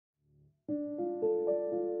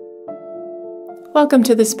Welcome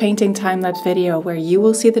to this painting time-lapse video where you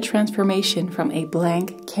will see the transformation from a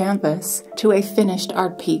blank canvas to a finished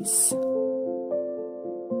art piece.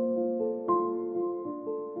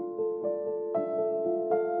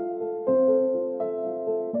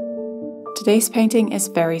 Today's painting is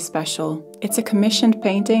very special. It's a commissioned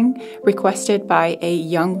painting requested by a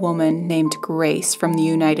young woman named Grace from the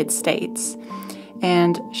United States.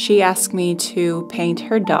 And she asked me to paint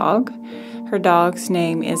her dog. Her dog's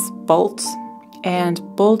name is Bolt. And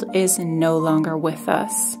Bolt is no longer with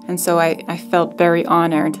us. And so I felt very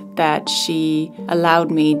honored that she allowed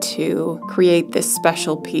me to create this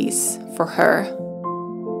special piece for her.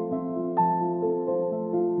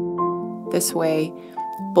 This way,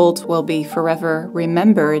 Bolt will be forever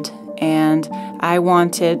remembered, and I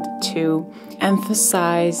wanted to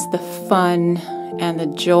emphasize the fun and the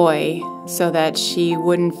joy so that she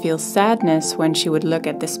wouldn't feel sadness when she would look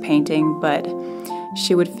at this painting, but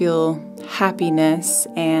she would feel happiness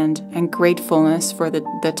and gratefulness for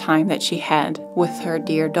the time that she had with her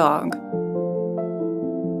dear dog.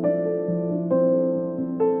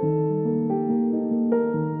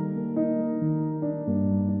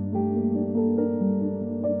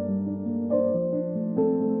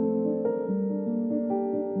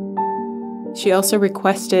 She also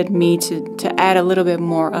requested me to add a little bit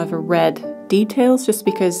more of a red details just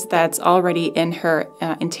because that's already in her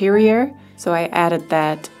interior, so I added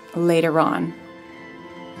that later on.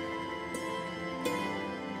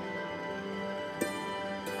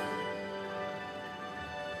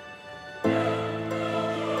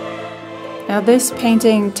 Now this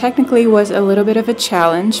painting technically was a little bit of a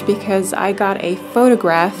challenge because I got a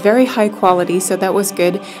photograph, very high quality, so that was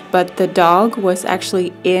good, but the dog was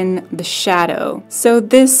actually in the shadow. So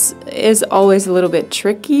this is always a little bit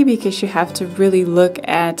tricky because you have to really look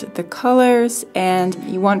at the colors and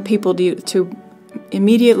you want people to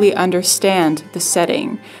immediately understand the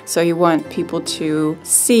setting. So you want people to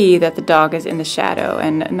see that the dog is in the shadow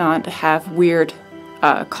and not have weird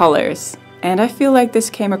colors. And I feel like this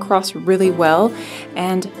came across really well,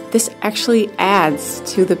 and this actually adds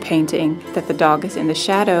to the painting that the dog is in the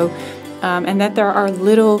shadow, and that there are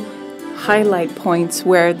little highlight points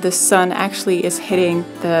where the sun actually is hitting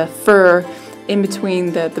the fur in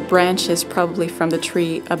between the branches, probably from the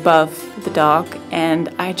tree above the dog. And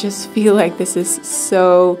I just feel like this is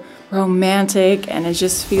so romantic, and it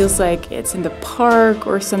just feels like it's in the park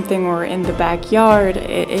or something, or in the backyard.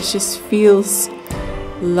 It just feels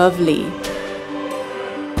lovely.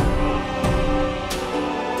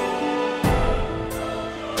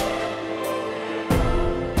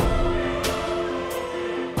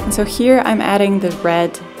 And so here I'm adding the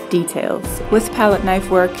red details. With palette knife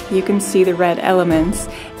work, you can see the red elements,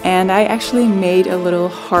 and I actually made a little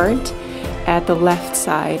heart at the left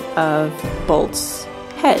side of Bolt's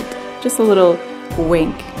head. Just a little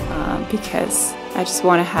wink, because I just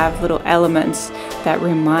want to have little elements that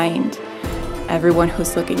remind everyone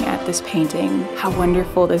who's looking at this painting how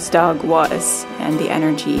wonderful this dog was and the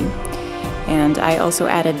energy. And I also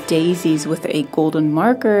added daisies with a golden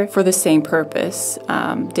marker for the same purpose.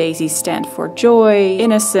 Daisies stand for joy,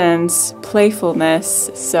 innocence, playfulness,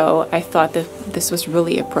 so I thought that this was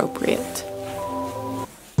really appropriate.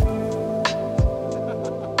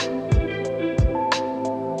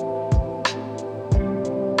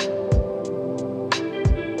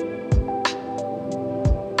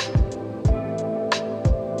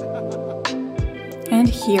 And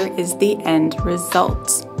here is the end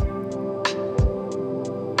result.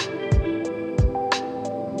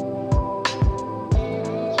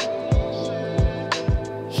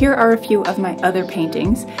 Here are a few of my other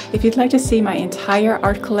paintings. If you'd like to see my entire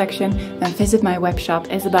art collection, then visit my webshop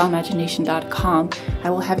isabelimagination.com. I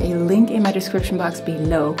will have a link in my description box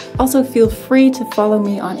below. Also, feel free to follow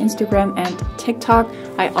me on Instagram and TikTok.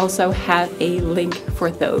 I also have a link for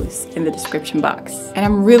those in the description box. And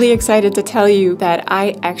I'm really excited to tell you that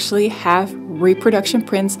I actually have reproduction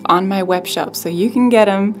prints on my webshop, so you can get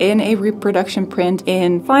them in a reproduction print,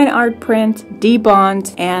 in fine art print,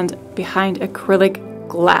 debond, and behind acrylic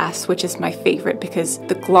glass, which is my favorite because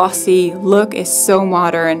the glossy look is so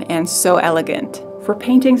modern and so elegant. For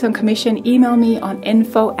paintings on commission, email me on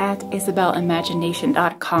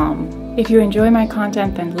info@isabelimagination.com. If you enjoy my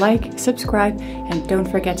content, then like, subscribe, and don't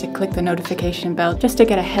forget to click the notification bell just to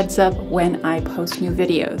get a heads up when I post new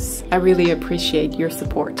videos. I really appreciate your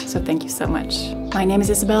support, so thank you so much. My name is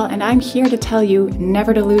Isabel, and I'm here to tell you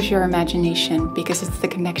never to lose your imagination because it's the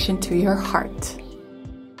connection to your heart.